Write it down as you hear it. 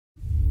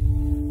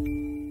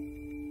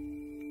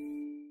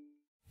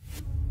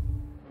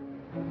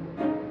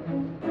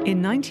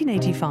In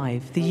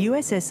 1985, the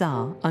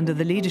USSR, under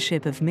the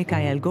leadership of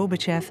Mikhail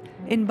Gorbachev,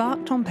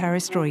 embarked on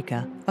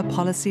Perestroika, a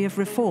policy of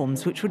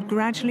reforms which would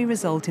gradually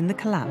result in the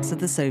collapse of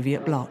the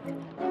Soviet bloc.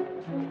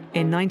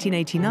 In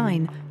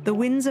 1989, the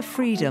winds of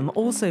freedom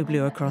also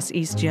blew across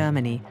East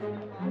Germany.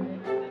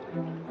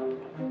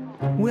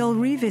 We'll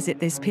revisit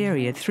this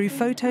period through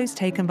photos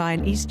taken by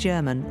an East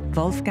German,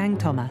 Wolfgang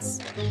Thomas.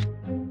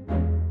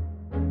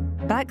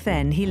 Back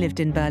then, he lived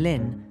in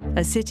Berlin,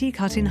 a city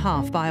cut in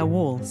half by a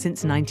wall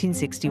since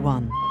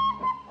 1961.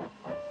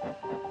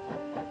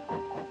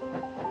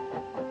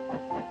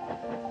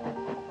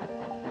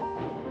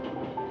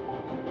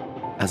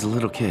 As a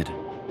little kid,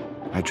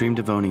 I dreamed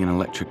of owning an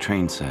electric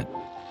train set.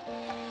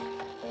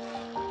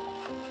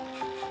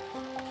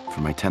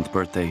 For my 10th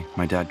birthday,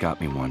 my dad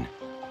got me one.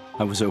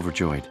 I was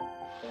overjoyed.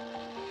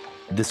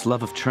 This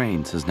love of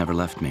trains has never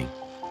left me.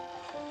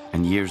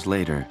 And years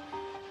later,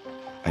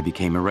 I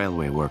became a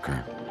railway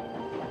worker.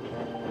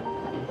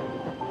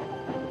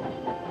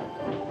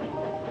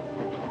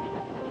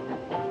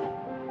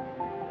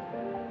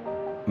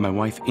 My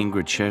wife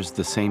Ingrid shares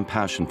the same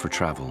passion for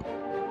travel.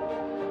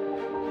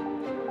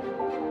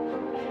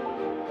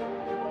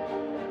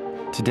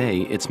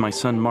 Today, it's my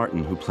son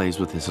Martin who plays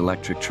with his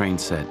electric train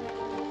set.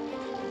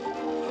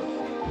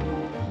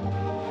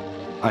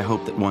 I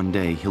hope that one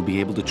day he'll be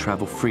able to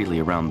travel freely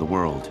around the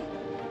world.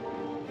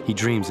 He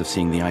dreams of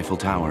seeing the Eiffel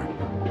Tower.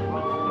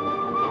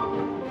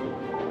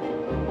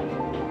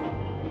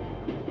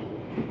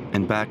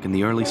 And back in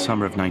the early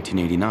summer of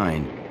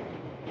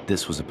 1989,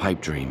 this was a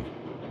pipe dream.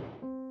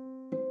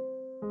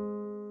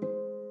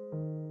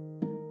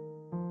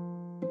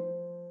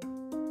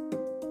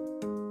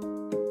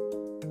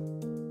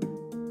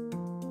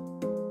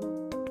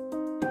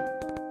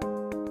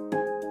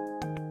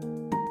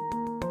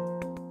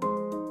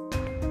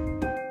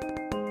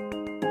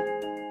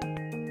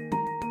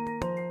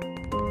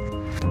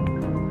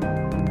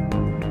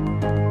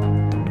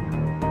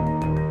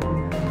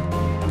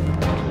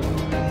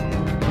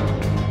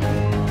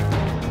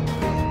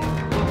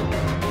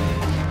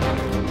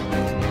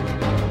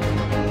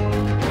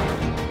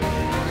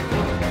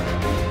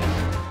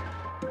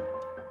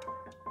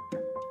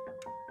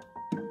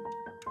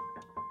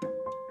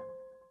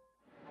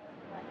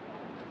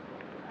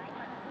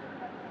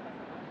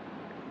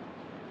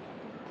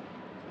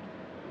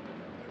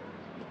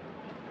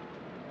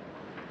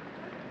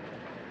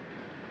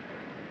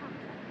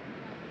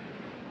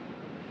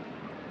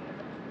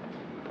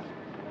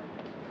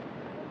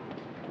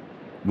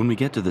 When we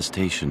get to the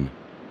station,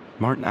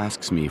 Martin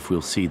asks me if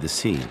we'll see the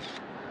sea.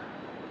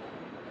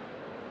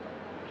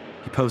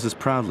 He poses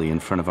proudly in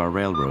front of our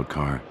railroad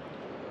car.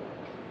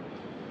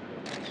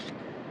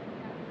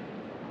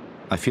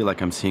 I feel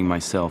like I'm seeing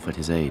myself at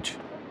his age.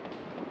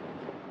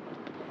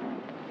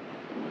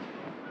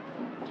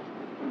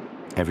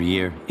 Every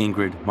year,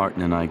 Ingrid,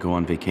 Martin, and I go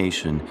on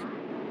vacation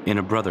in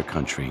a brother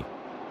country.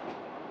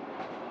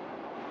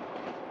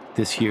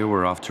 This year,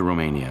 we're off to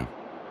Romania.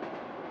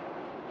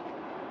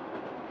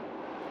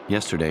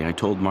 Yesterday, I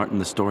told Martin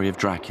the story of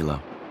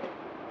Dracula.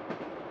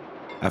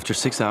 After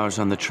 6 hours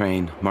on the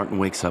train, Martin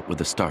wakes up with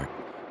a start.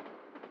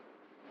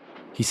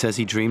 He says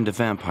he dreamed a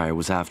vampire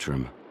was after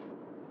him.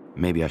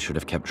 Maybe I should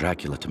have kept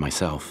Dracula to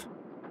myself.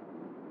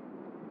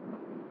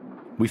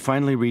 We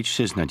finally reach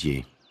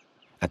Sisnadje,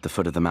 at the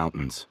foot of the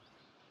mountains.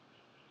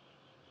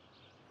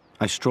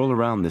 I stroll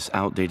around this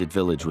outdated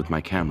village with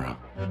my camera.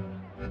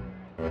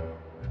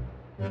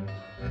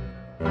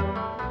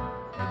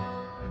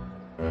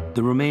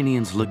 The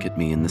Romanians look at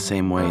me in the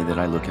same way that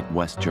I look at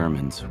West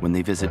Germans when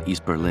they visit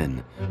East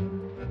Berlin.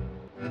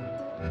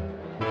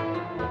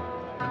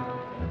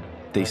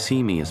 They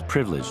see me as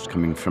privileged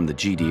coming from the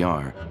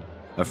GDR,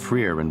 a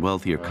freer and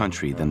wealthier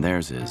country than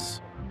theirs is.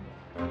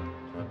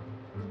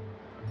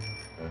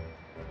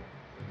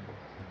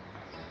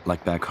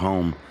 Like back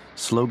home,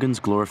 slogans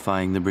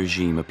glorifying the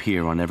regime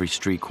appear on every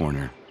street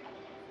corner.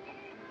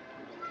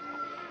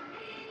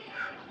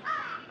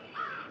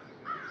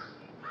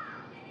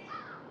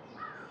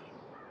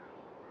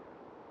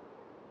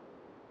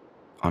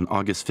 On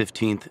August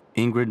 15th,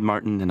 Ingrid,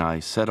 Martin, and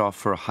I set off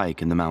for a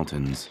hike in the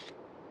mountains.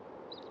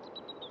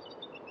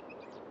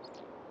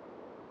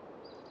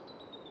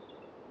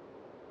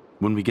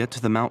 When we get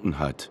to the mountain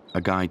hut, a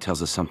guide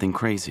tells us something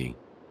crazy.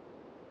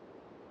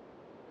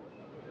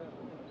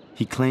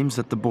 He claims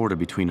that the border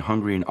between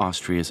Hungary and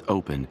Austria is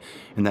open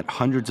and that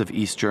hundreds of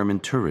East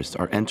German tourists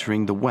are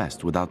entering the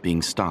West without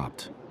being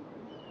stopped.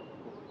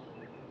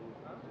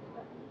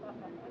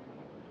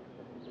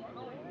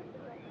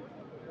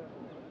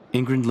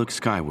 Ingrid looks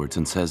skywards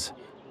and says,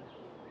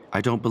 "I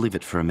don't believe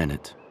it for a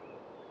minute."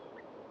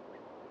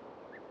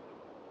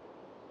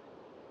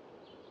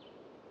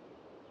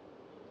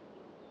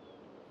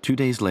 Two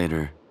days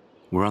later,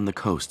 we're on the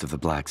coast of the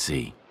Black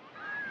Sea.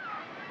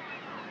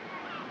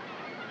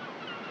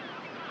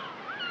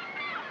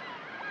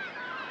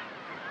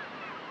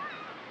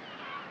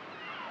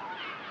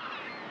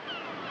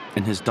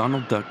 In his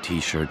Donald Duck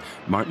t-shirt,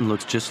 Martin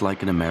looks just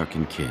like an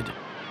American kid.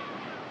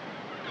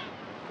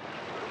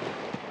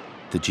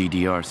 The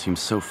GDR seems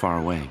so far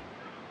away.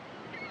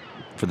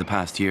 For the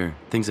past year,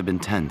 things have been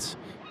tense,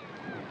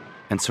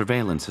 and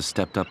surveillance has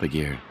stepped up a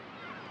gear.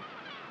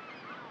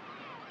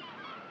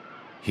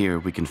 Here,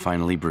 we can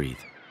finally breathe.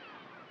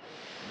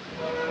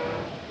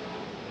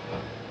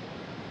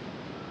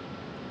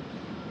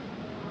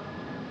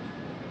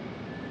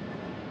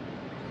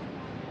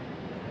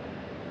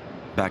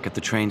 Back at the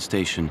train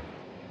station,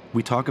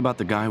 we talk about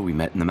the guy we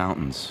met in the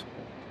mountains.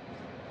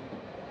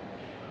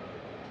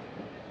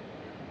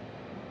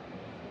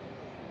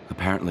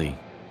 Apparently,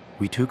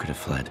 we too could have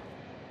fled.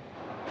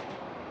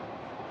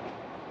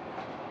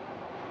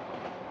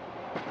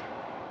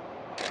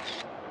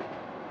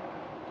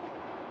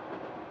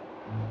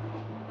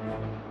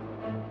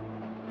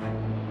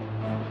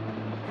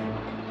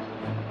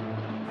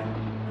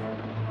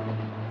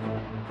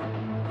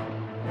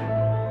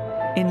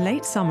 In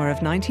late summer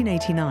of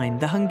 1989,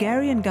 the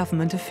Hungarian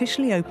government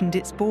officially opened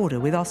its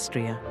border with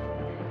Austria.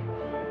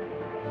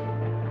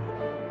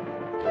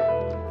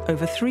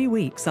 Over 3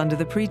 weeks, under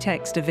the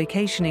pretext of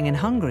vacationing in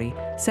Hungary,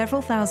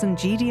 several thousand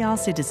GDR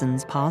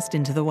citizens passed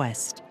into the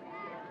West.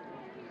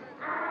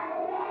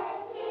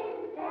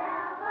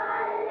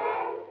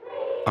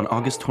 On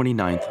August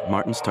 29th,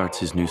 Martin starts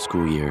his new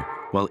school year,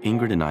 while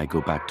Ingrid and I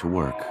go back to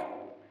work.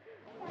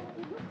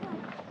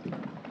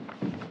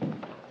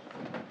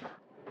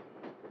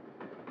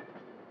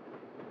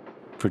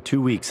 For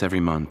 2 weeks every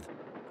month,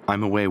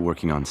 I'm away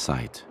working on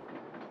site.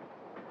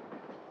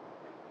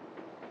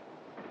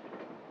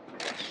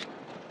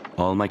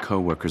 All my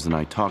co-workers and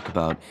I talk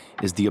about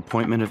is the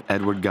appointment of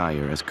Edward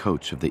Geyer as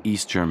coach of the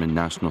East German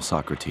national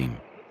soccer team.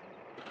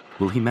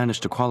 Will he manage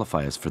to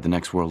qualify us for the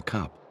next World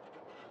Cup?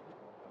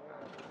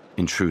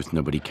 In truth,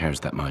 nobody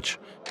cares that much.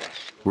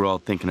 We're all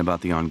thinking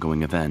about the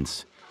ongoing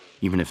events,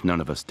 even if none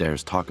of us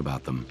dares talk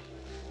about them.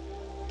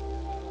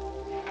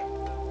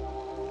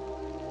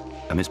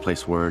 A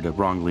misplaced word, a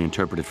wrongly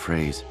interpreted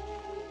phrase,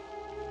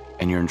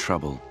 and you're in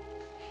trouble.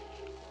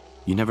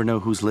 You never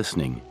know who's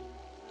listening.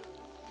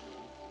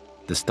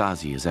 The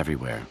Stasi is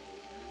everywhere.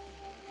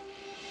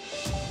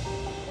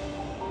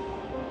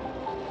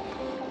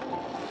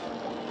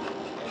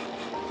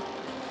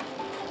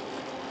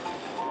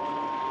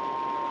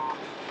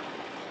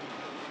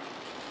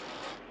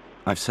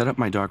 I've set up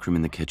my darkroom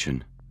in the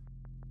kitchen.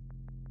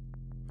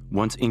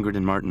 Once Ingrid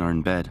and Martin are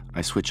in bed,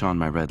 I switch on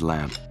my red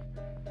lamp.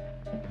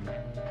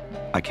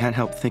 I can't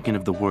help thinking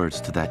of the words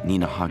to that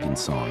Nina Hagen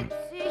song.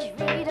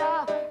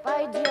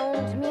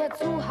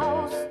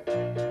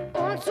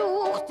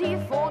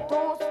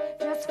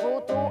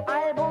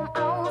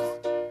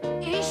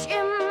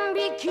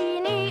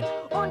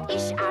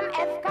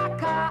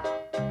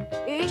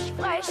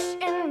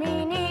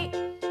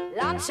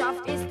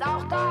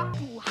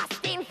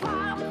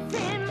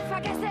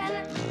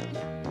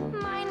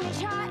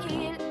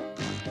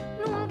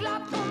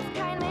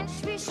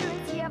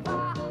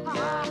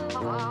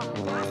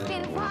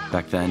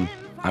 Back then,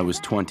 I was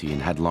 20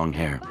 and had long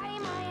hair.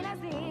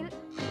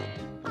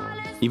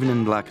 Even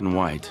in black and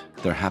white,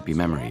 they're happy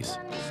memories.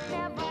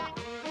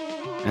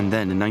 And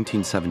then in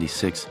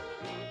 1976,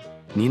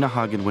 Nina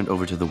Hagen went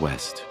over to the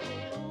West.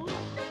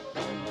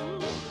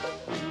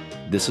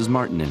 This is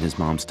Martin in his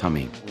mom's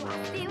tummy.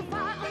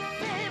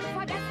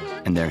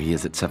 And there he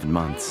is at 7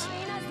 months.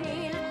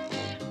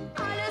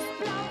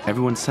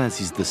 Everyone says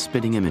he's the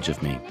spitting image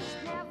of me.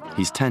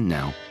 He's 10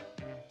 now.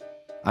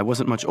 I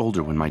wasn't much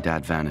older when my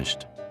dad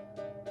vanished.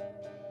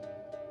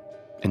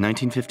 In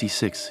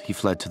 1956, he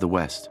fled to the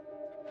West.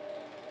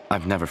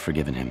 I've never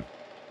forgiven him.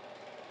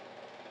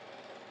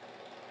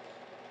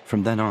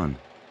 From then on,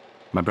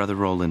 my brother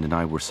Roland and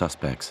I were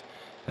suspects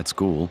at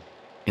school,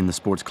 in the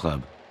sports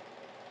club,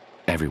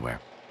 everywhere.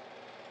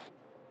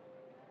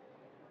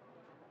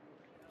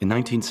 In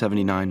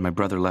 1979, my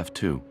brother left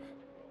too.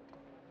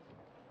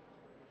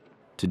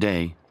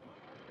 Today,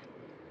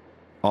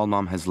 all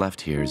Mom has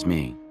left here is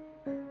me.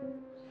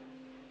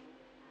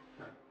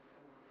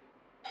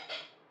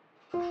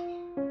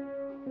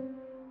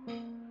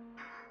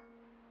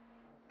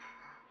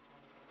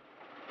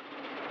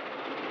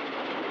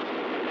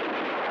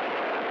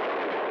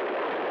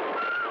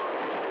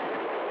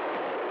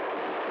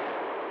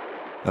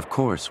 Of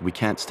course, we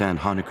can't stand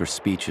Honecker's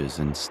speeches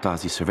and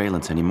Stasi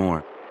surveillance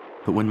anymore,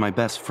 but when my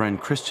best friend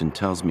Christian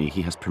tells me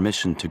he has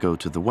permission to go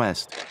to the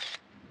West,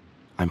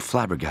 I'm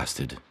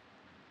flabbergasted.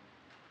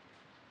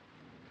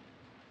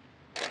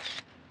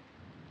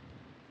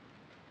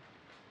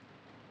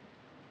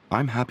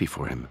 I'm happy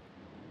for him,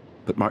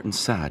 but Martin's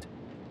sad.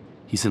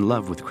 He's in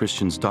love with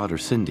Christian's daughter,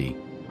 Cindy.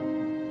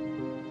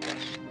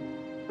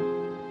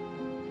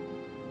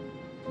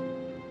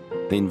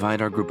 They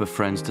invite our group of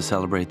friends to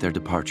celebrate their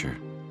departure.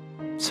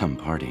 Some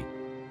party.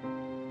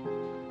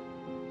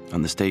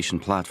 On the station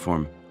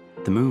platform,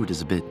 the mood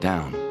is a bit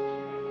down.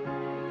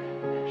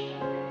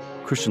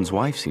 Christian's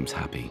wife seems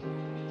happy,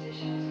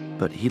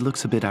 but he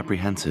looks a bit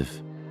apprehensive.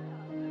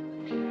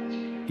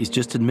 He's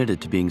just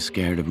admitted to being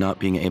scared of not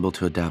being able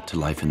to adapt to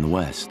life in the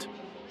West.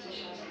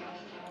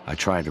 I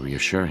try to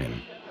reassure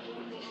him.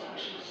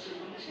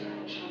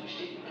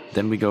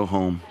 Then we go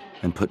home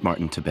and put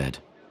Martin to bed.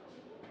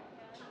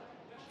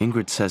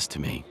 Ingrid says to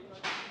me,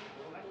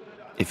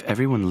 If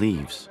everyone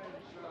leaves,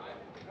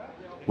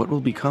 what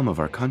will become of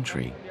our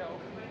country?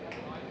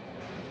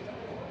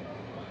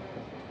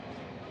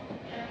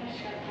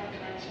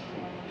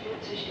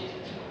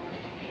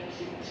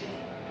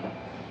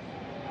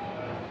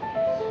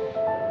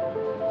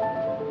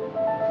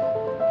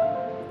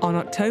 On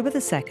October the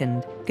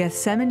 2nd,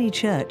 Gethsemane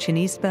Church in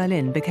East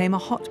Berlin became a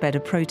hotbed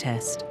of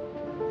protest.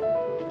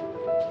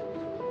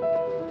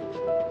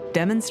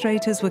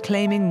 Demonstrators were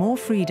claiming more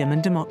freedom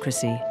and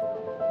democracy.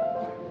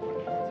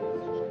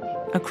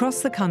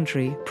 Across the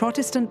country,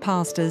 Protestant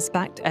pastors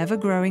backed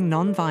ever-growing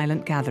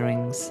non-violent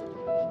gatherings.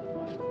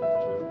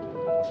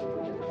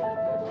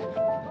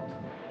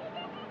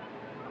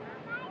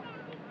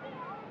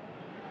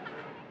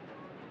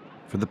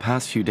 For the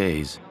past few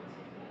days,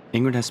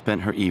 Ingrid has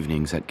spent her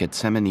evenings at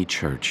Gethsemane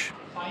Church.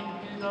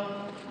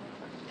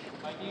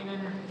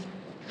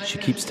 She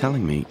keeps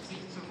telling me,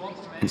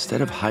 instead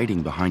of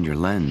hiding behind your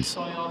lens,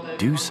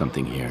 do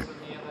something here.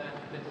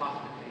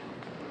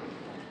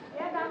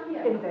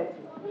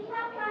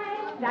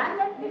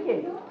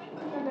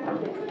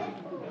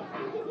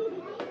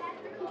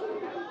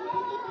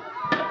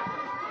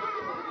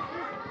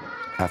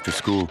 After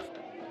school,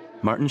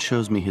 Martin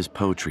shows me his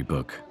poetry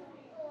book.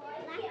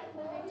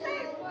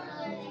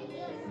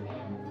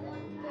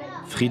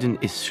 Frieden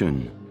ist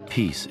schön,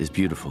 peace is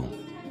beautiful.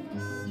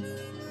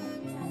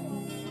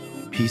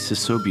 Peace is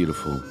so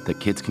beautiful that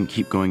kids can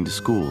keep going to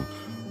school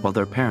while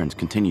their parents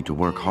continue to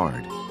work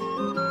hard.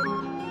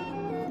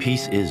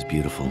 Peace is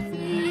beautiful.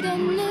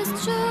 Frieden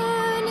ist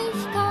schön,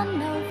 ich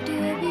kann auf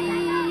der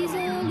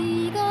Wiese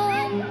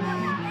liegen.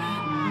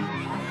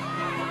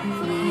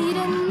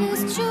 Frieden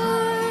ist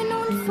schön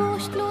und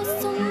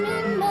furchtlos zum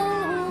Himmel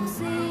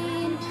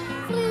hochsehen.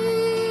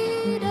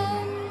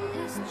 Frieden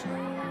ist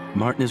schön.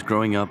 Martin is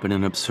growing up in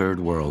an absurd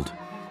world.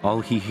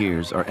 All he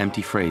hears are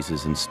empty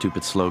phrases and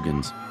stupid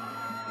slogans.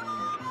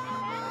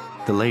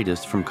 The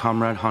latest from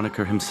Comrade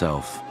Honecker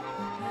himself.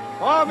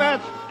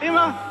 Vorwärts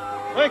immer,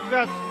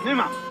 rückwärts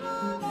nimmer.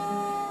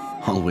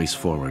 Always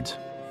forwards,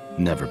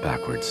 never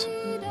backwards.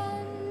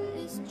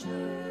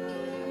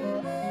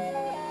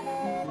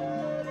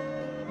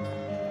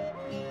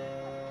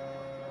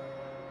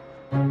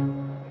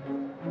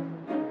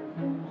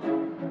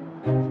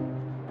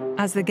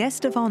 As the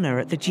guest of honor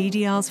at the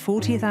GDR's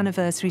 40th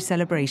anniversary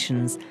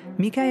celebrations,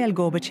 Mikhail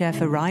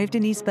Gorbachev arrived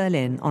in East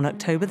Berlin on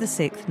October the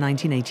 6th,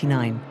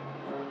 1989.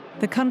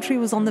 The country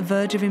was on the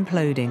verge of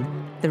imploding.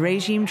 The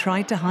regime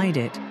tried to hide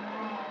it.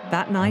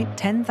 That night,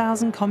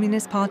 10,000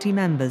 Communist Party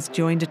members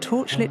joined a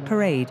torchlit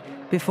parade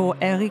before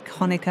Erich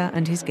Honecker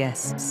and his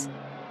guests.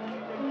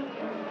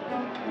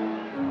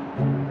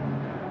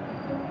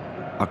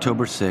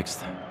 October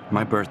 6th,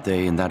 my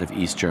birthday and that of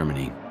East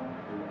Germany.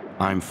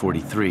 I'm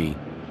 43,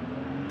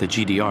 the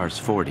GDR's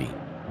 40.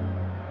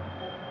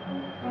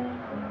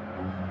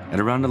 At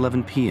around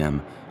 11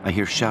 p.m., I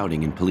hear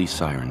shouting and police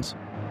sirens.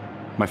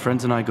 My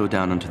friends and I go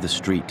down onto the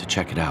street to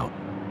check it out.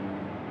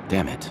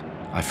 Damn it,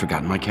 I've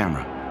forgotten my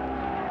camera.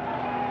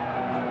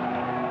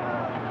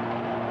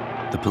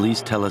 The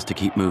police tell us to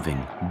keep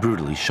moving,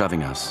 brutally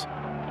shoving us.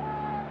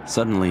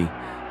 Suddenly,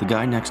 the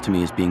guy next to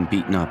me is being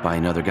beaten up by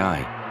another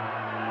guy.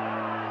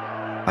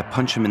 I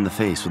punch him in the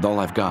face with all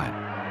I've got.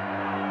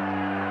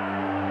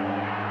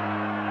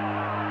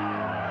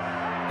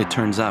 It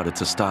turns out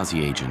it's a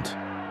Stasi agent.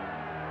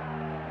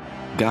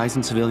 Guys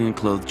in civilian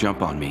clothes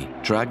jump on me,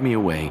 drag me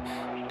away,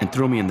 and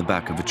throw me in the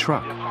back of a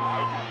truck.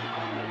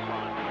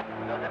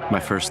 My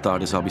first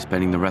thought is I'll be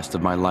spending the rest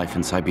of my life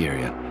in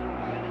Siberia.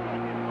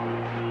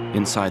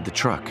 Inside the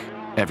truck,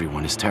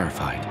 everyone is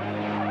terrified.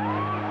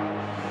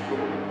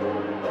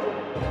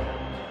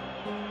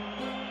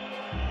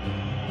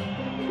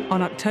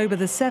 On October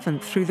the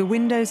 7th, through the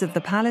windows of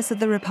the Palace of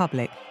the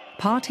Republic,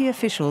 party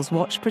officials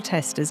watched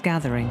protesters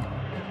gathering.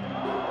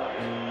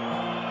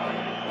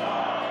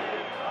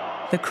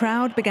 The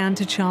crowd began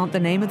to chant the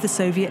name of the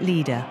Soviet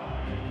leader.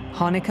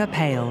 Honecker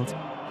paled.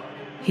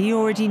 He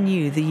already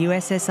knew the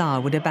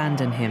USSR would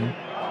abandon him.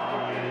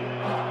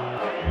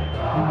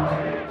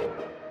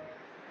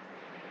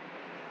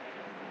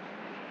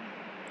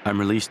 I'm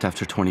released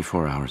after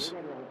 24 hours.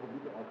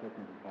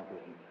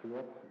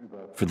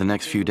 For the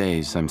next few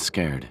days, I'm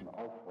scared.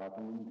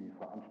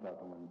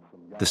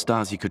 The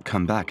Stasi could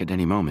come back at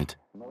any moment,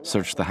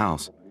 search the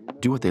house,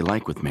 do what they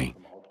like with me.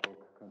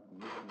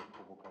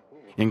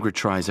 Ingrid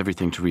tries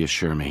everything to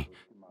reassure me.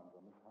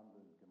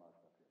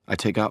 I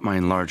take out my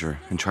enlarger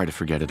and try to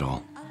forget it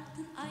all.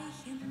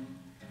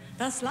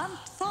 Das Land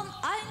von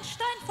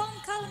Einstein, von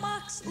Karl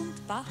Marx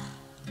und Bach,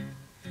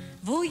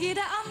 wo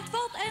jede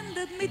Antwort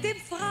endet mit dem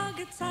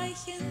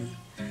Fragezeichen.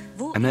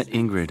 I met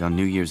Ingrid on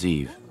New Year's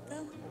Eve,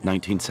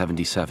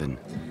 1977.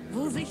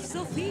 Wo sich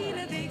so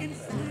viele wegen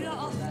früher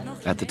oft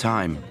noch. At the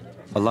time,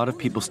 a lot of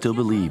people still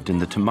believed in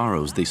the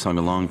tomorrows they sung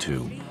along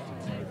to.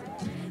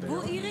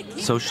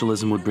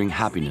 Socialism would bring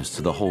happiness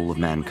to the whole of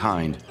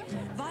mankind,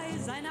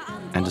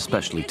 and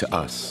especially to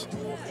us.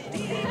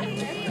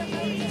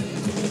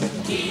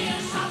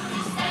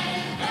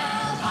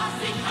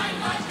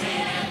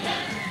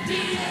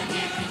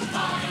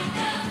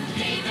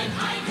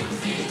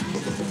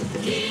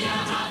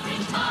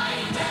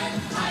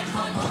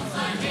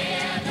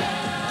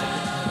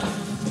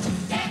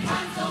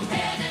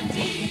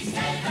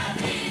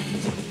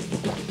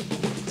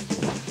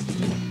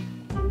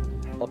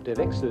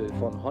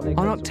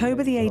 On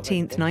October the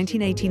 18th,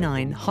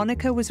 1989,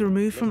 Honecker was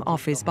removed from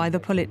office by the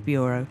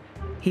Politburo.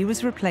 He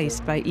was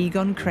replaced by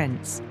Egon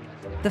Krenz,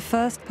 the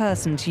first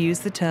person to use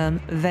the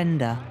term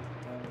Wende,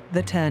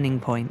 the turning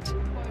point.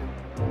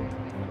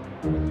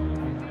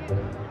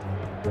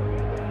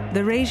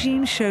 The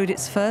regime showed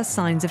its first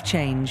signs of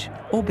change,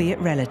 albeit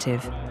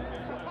relative.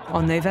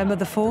 On November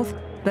the 4th,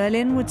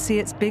 Berlin would see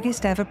its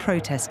biggest ever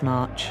protest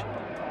march.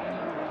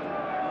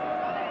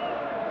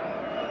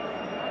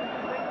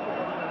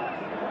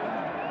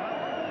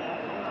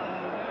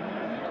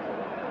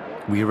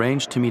 We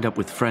arranged to meet up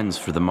with friends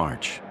for the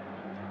march.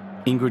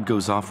 Ingrid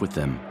goes off with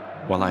them,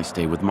 while I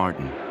stay with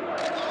Martin.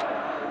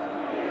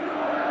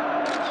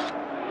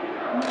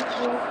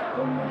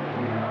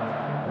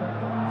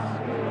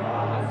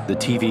 The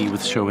TV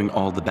was showing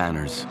all the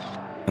banners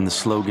and the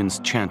slogans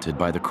chanted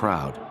by the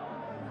crowd.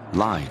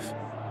 Live.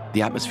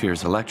 The atmosphere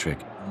is electric.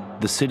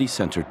 The city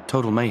center,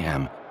 total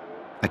mayhem.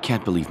 I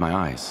can't believe my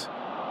eyes.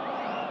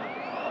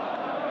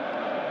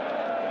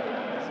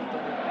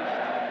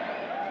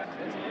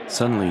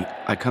 Suddenly,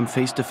 I come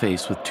face to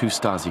face with two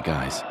Stasi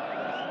guys.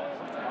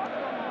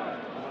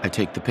 I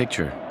take the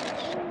picture.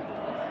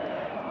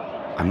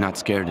 I'm not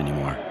scared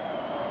anymore.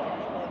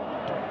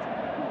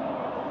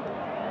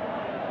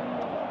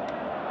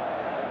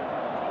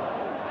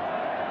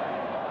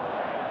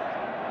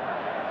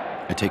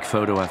 I take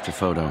photo after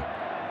photo.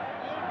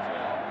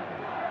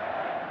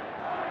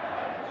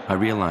 I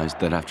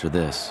realized that after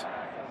this,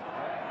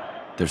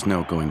 there's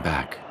no going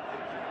back.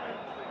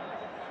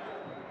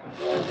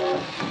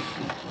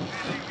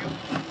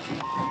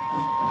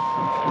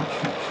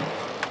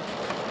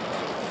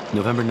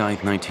 November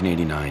 9th,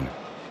 1989.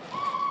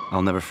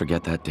 I'll never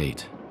forget that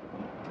date.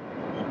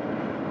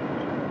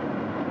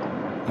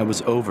 I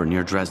was over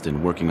near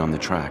Dresden working on the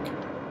track.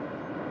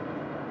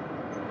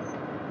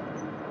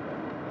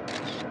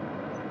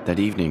 That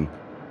evening,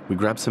 we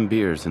grab some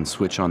beers and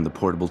switch on the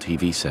portable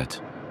TV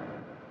set.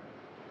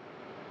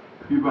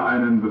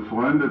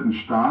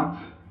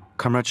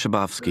 Comrade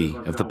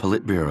Schabowski of the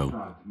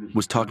Politburo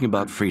was talking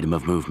about freedom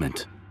of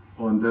movement.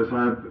 Und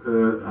deshalb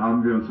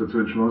haben wir uns dazu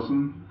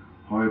entschlossen,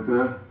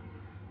 heute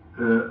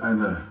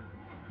eine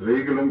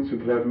Regelung zu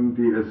treffen,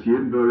 die es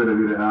jedem Bürger der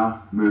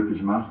DDR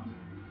möglich macht,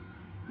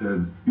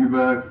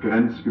 über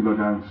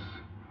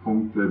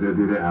Grenzübergangspunkte der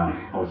DDR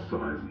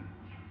auszureisen.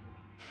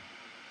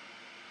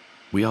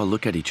 We all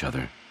look at each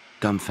other,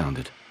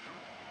 dumbfounded.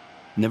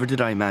 Never did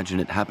I imagine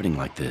it happening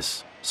like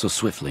this, so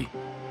swiftly.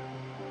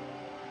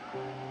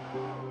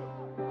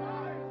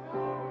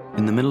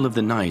 In the middle of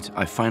the night,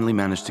 I finally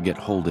managed to get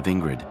hold of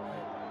Ingrid.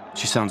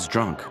 She sounds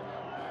drunk.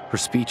 Her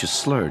speech is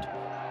slurred.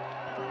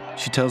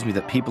 She tells me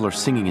that people are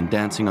singing and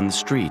dancing on the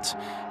streets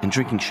and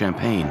drinking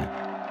champagne.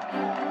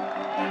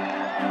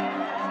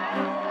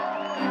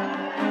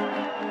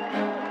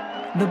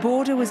 The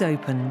border was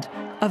opened.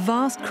 A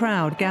vast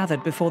crowd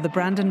gathered before the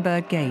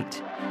Brandenburg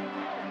Gate.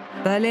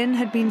 Berlin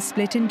had been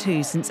split in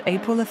two since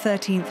April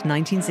 13th,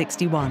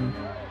 1961.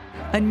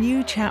 A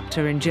new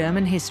chapter in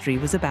German history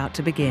was about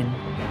to begin.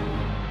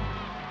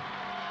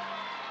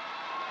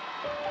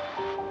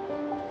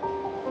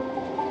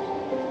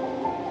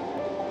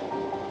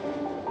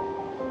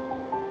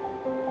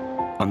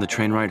 On the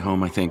train ride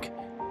home, I think,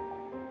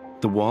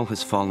 the wall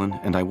has fallen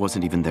and I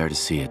wasn't even there to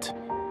see it.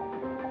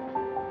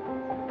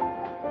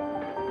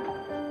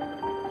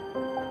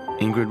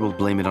 Ingrid will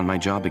blame it on my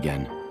job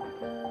again.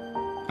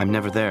 I'm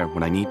never there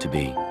when I need to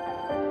be.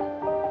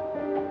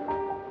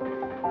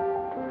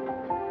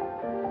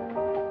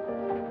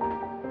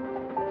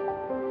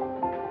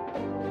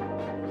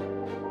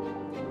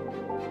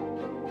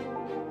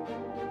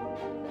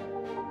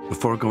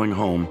 Before going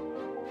home,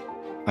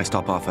 I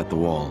stop off at the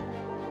wall.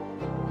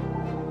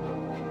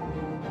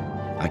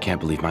 I can't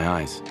believe my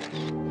eyes.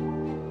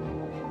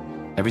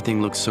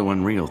 Everything looks so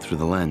unreal through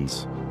the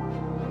lens.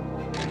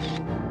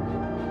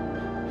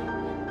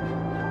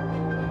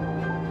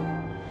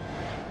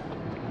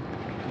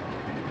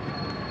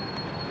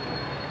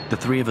 The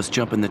three of us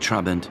jump in the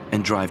Trabant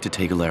and drive to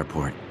Tegel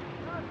Airport.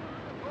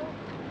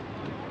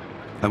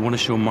 I want to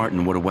show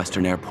Martin what a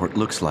Western airport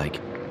looks like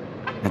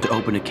and to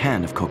open a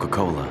can of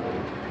Coca-Cola.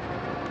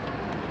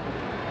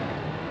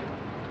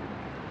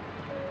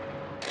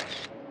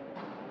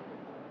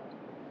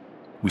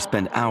 We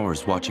spend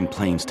hours watching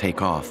planes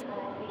take off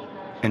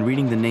and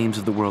reading the names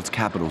of the world's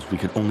capitals we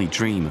could only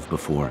dream of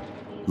before.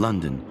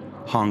 London,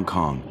 Hong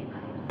Kong,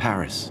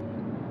 Paris.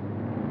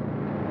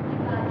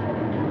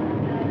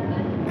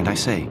 And I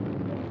say,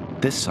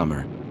 this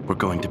summer, we're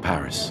going to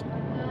Paris.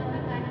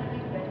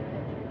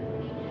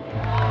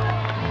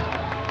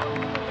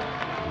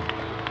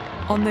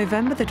 On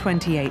November the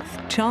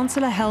 28th,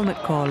 Chancellor Helmut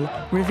Kohl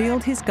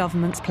revealed his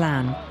government's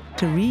plan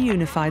to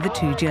reunify the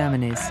two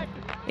Germanys.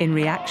 In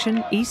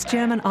reaction, East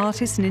German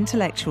artists and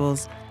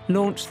intellectuals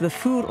launched the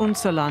Für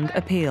unser Land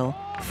appeal,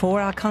 For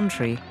Our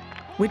Country,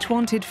 which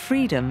wanted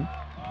freedom,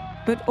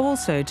 but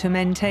also to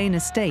maintain a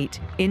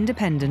state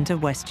independent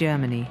of West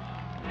Germany.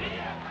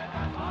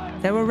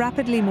 There were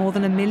rapidly more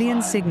than 1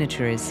 million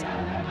signatories.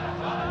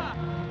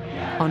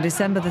 On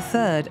December the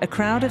 3rd, a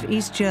crowd of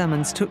East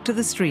Germans took to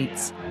the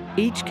streets,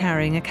 each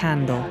carrying a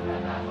candle.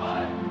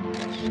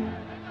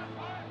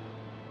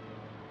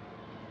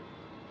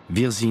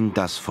 Wir sind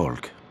das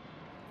Volk.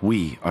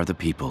 We are the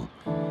people.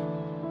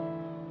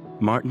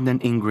 Martin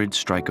and Ingrid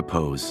strike a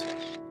pose.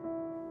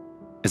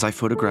 As I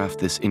photograph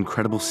this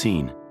incredible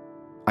scene,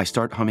 I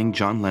start humming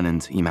John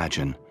Lennon's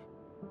Imagine.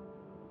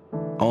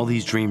 All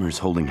these dreamers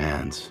holding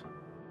hands.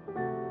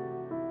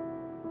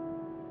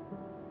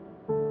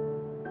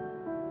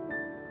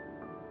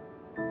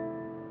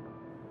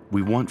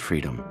 We want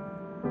freedom,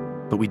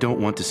 but we don't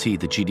want to see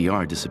the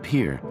GDR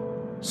disappear,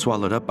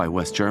 swallowed up by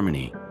West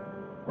Germany.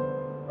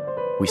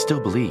 We still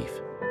believe.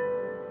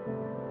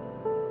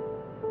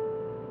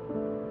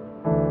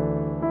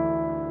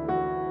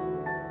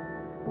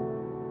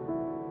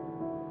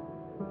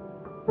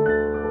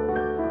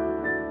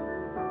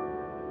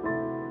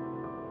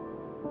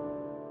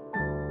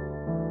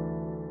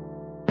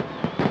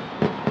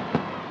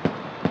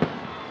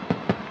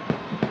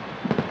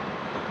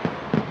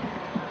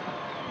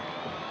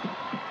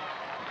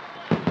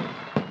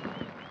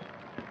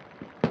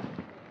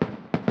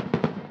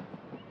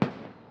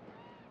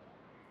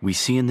 We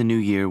see in the new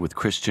year with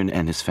Christian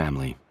and his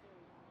family.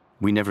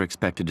 We never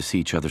expected to see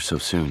each other so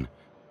soon.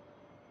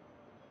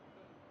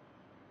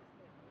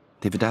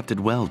 They've adapted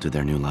well to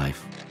their new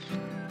life.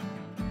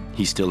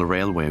 He's still a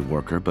railway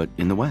worker, but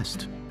in the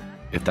West,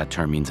 if that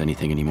term means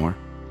anything anymore.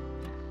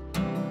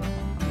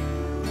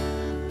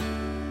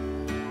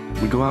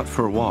 We go out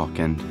for a walk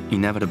and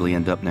inevitably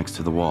end up next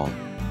to the wall.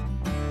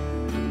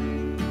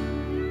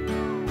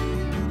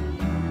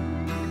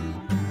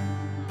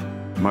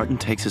 Martin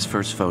takes his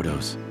first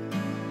photos.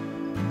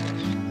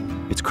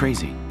 It's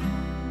crazy.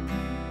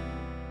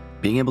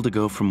 Being able to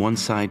go from one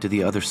side to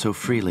the other so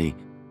freely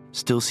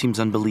still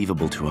seems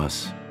unbelievable to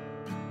us.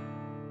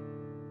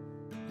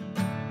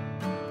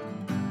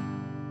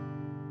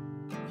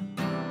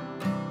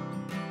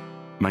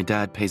 My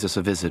dad pays us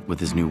a visit with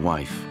his new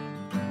wife.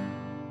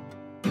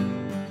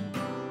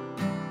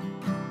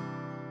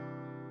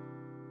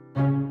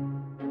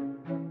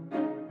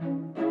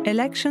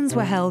 Elections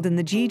were held in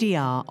the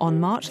GDR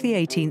on March the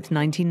 18th,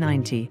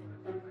 1990.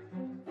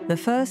 The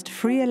first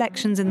free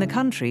elections in the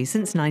country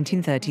since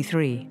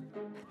 1933.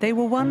 They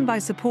were won by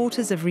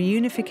supporters of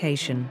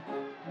reunification.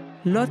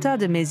 Lothar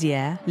de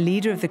Maizière,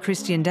 leader of the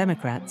Christian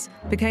Democrats,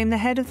 became the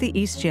head of the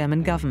East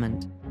German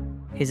government.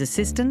 His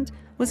assistant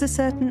was a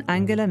certain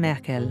Angela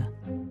Merkel.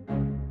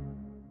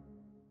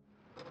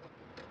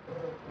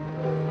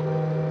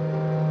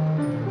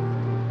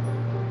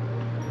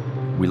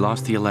 We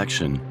lost the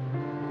election,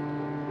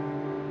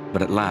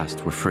 but at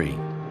last we're free.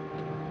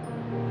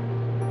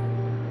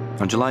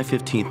 On July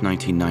 15,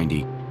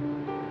 1990,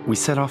 we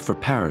set off for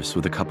Paris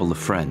with a couple of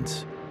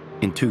friends,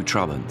 in 2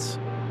 Trabants.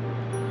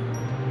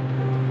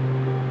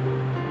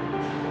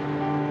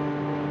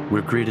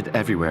 We're greeted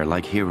everywhere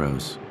like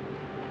heroes.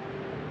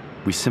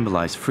 We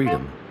symbolize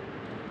freedom.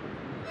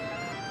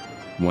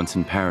 Once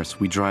in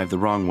Paris, we drive the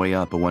wrong way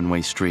up a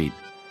one-way street.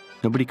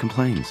 Nobody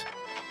complains.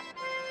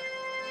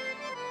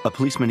 A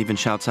policeman even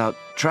shouts out,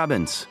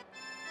 "Trabants!"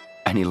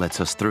 and he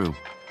lets us through.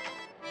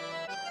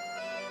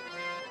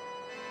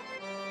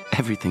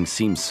 Everything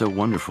seems so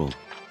wonderful.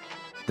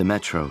 The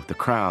metro, the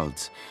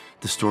crowds,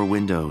 the store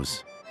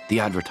windows,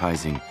 the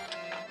advertising.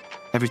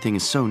 Everything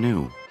is so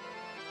new.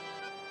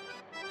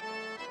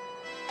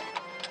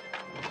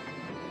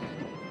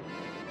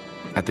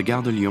 At the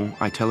Gare de Lyon,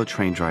 I tell a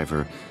train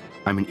driver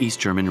I'm an East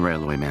German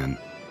railway man,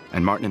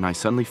 and Martin and I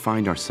suddenly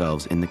find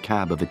ourselves in the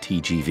cab of a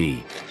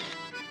TGV.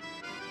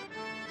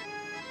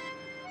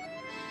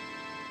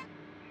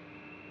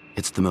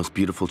 It's the most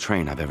beautiful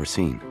train I've ever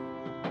seen.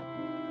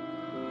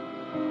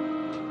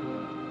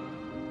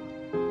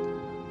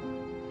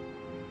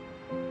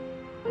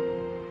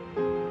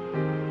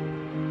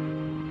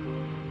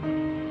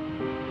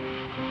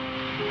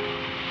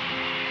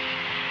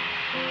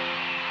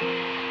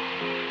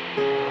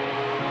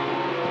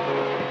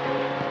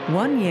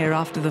 One year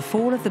after the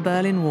fall of the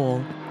Berlin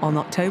Wall, on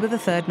October the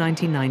 3rd,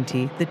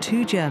 1990, the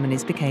 2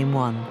 Germanys became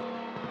one.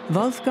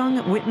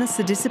 Wolfgang witnessed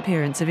the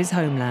disappearance of his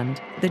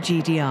homeland, the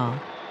GDR.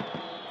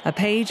 A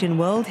page in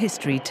world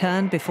history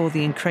turned before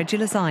the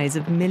incredulous eyes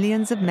of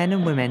millions of men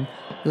and women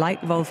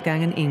like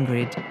Wolfgang and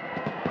Ingrid.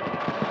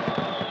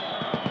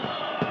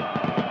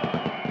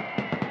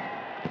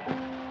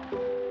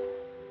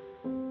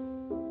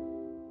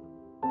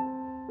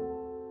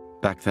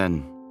 Back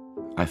then,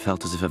 I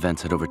felt as if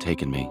events had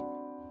overtaken me.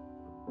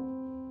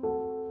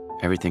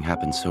 Everything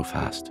happened so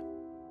fast.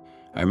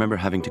 I remember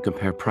having to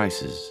compare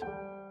prices,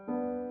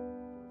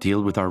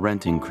 deal with our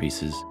rent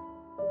increases,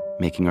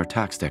 making our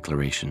tax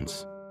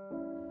declarations.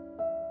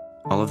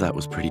 All of that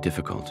was pretty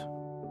difficult.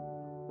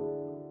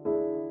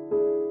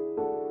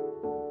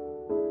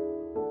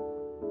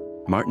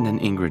 Martin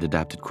and Ingrid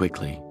adapted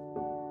quickly.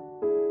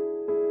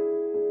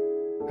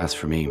 As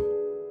for me,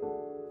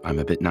 I'm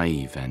a bit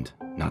naive and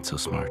not so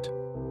smart.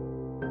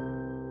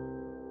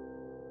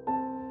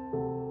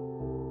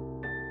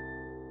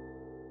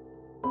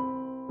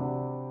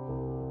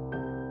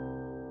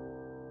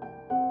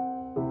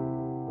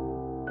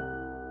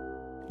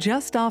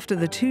 Just after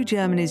the two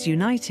Germanys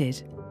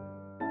united,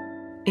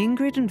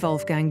 Ingrid and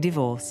Wolfgang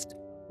divorced.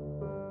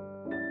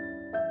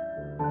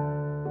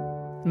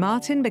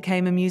 Martin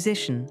became a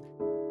musician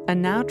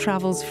and now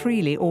travels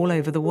freely all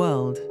over the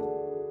world.